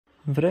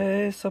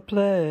Vrei să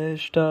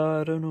pleci,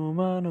 dar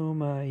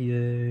numai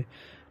e,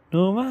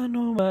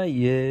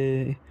 numai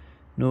e,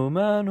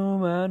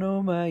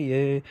 numai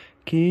e,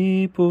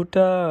 chipul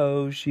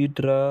tău și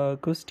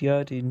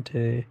dragostea din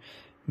te,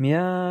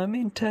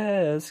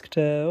 mi-amintesc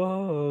de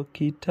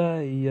ochii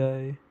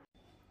tăi.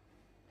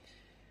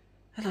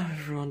 Hello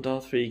everyone,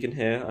 Darth Vegan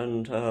here,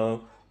 and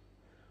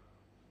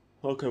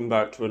welcome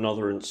back to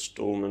another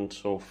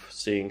installment of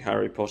seeing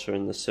Harry Potter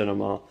in the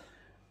cinema.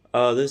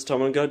 This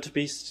time I'm going to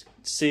be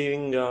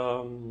seeing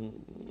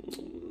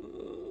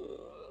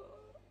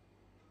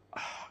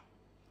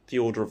The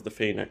Order of the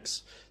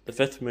Phoenix, the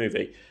 5th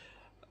movie,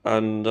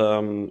 and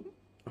I'm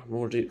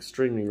already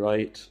extremely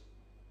late,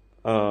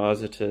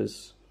 as it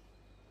is,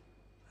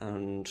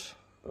 and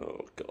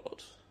oh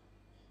god,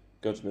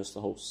 going to miss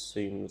the whole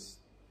scene with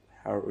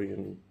Harry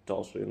and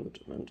Darcy and the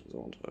Dementors,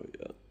 aren't I?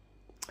 Yeah.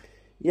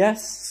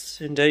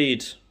 Yes,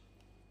 indeed.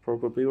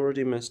 Probably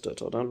already missed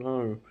it, I don't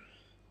know.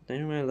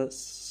 Anyway,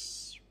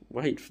 let's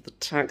wait for the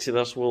taxi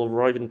that will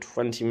arrive in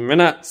 20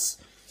 minutes.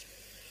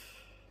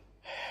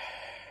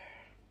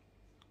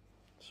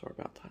 Sorry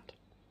about that.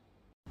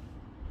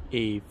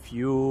 A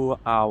few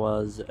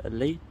hours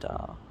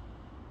later.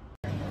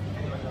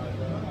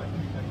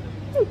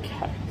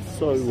 Okay,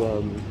 so,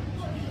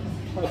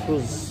 that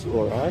was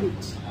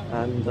alright,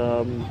 and,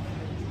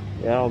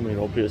 yeah, I mean,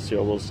 obviously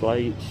I was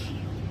late.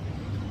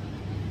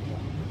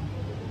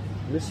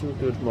 Missing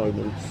good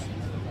moments.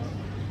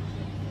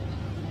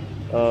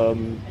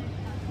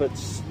 But,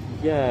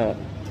 yeah.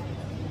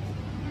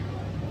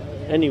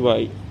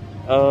 Anyway,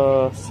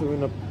 so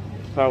in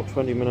about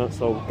 20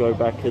 minutes I'll go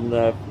back in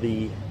there for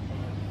the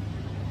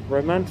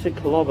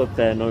romantic love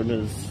affair known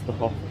as the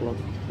Half-Blood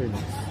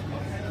Prince.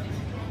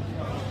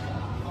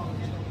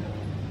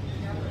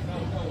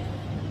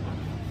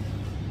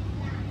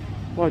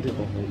 Why did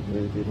they make a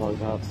movie like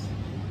that?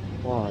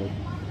 Why?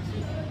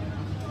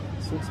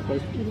 It's not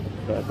supposed to be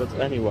like that, but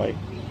anyway.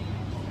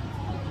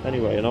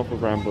 Anyway, enough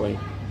of rambling.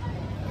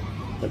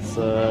 Let's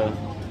enjoy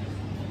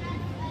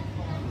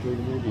the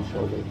movie,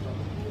 shall we?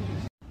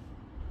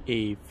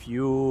 A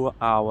few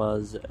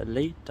hours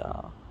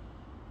later.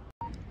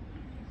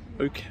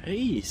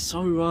 Okay,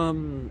 so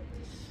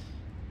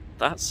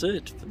that's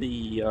it for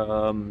the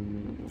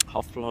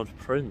Half-Blood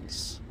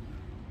Prince.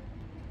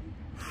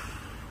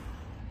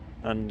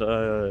 And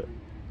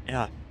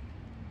yeah,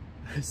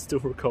 still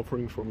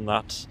recovering from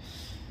that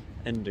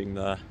ending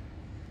there.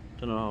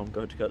 Don't know how I'm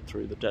going to get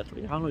through the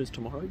Deathly Hallows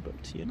tomorrow,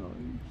 but you know,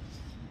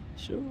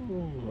 sure.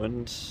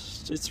 And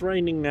it's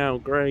raining now,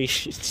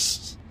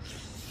 great.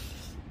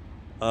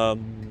 Yeah,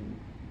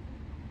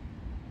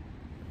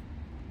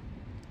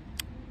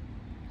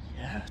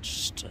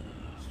 just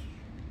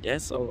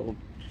yes, I'll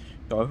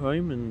go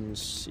home and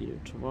see you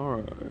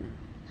tomorrow.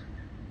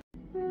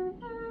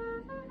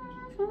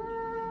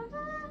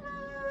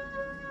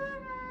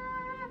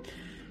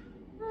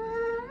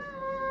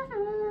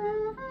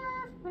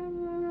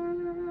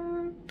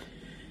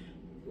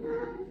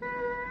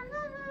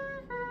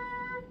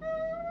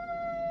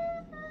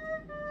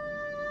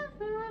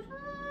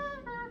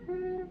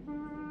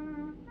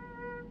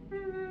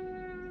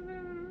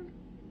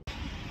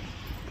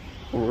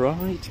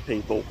 Right,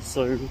 people,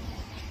 so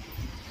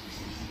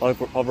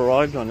I've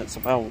arrived and it's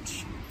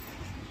about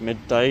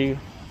midday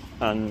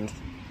and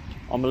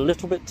I'm a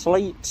little bit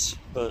late,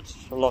 but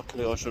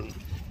luckily I shouldn't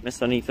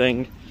miss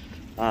anything.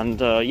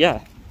 And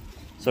yeah,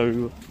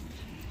 so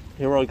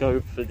here I go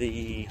for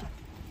the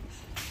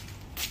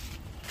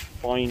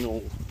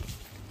final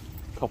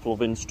couple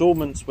of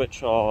installments,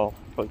 which are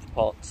both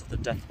parts of the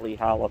Deathly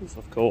Hallows,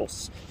 of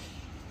course.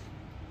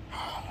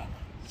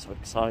 So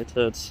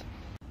excited.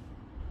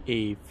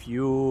 A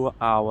few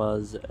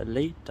hours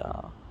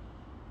later.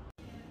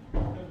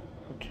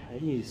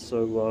 Okay,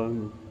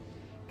 so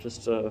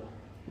just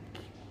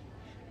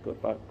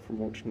got back from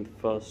watching the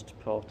first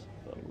part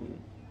of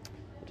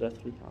the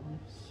Deathly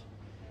Hallows,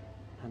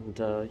 and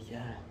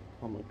yeah,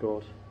 oh my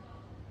god.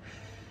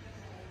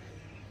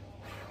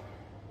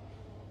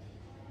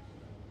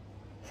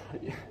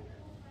 I'm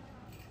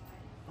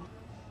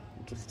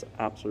just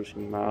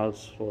absolutely mad,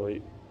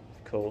 like,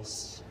 of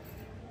course.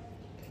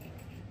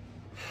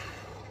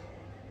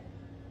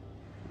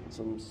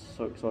 So I'm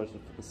so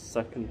excited for the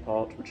second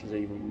part, which is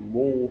even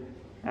more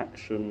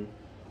action,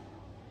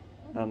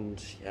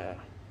 and yeah.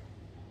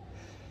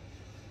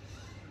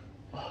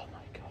 Oh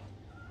my god,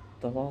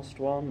 the last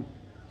one.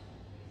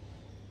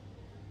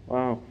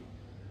 Wow,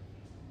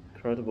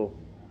 incredible.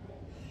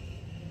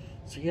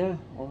 So yeah,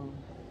 I'll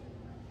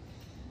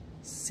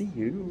see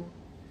you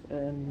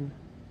when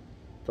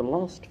the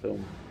last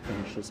film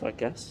finishes, I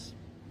guess.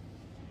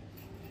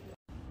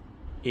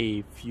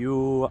 A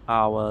few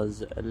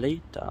hours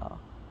later.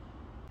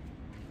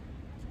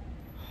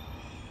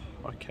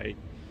 Okay,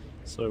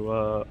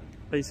 so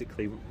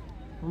basically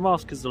my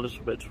mask is a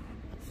little bit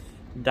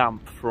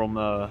damp from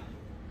all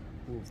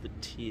of the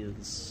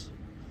tears,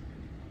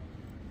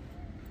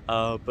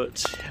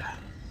 but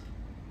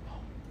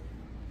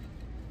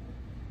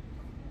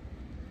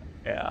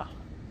yeah,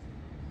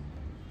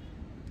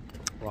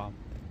 wow.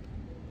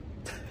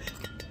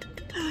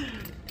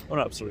 I'm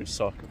an absolute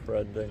sucker for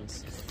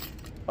endings.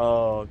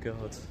 Oh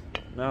god.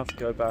 Now I have to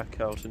go back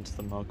out into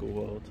the Muggle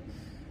world.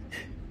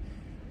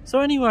 So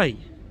anyway,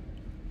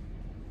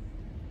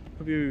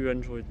 hope you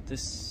enjoyed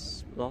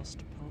this last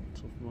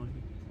part of my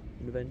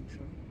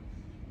adventure.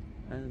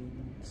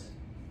 And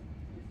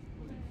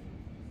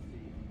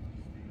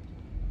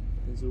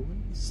as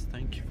always,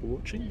 thank you for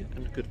watching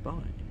and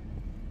goodbye.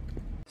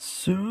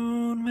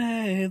 Soon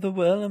may the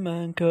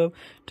Wellerman come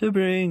to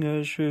bring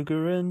us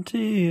sugar and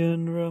tea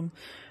and rum.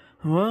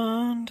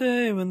 One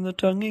day when the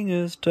tonguing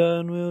is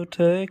done, we'll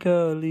take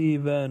our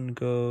leave and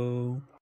go.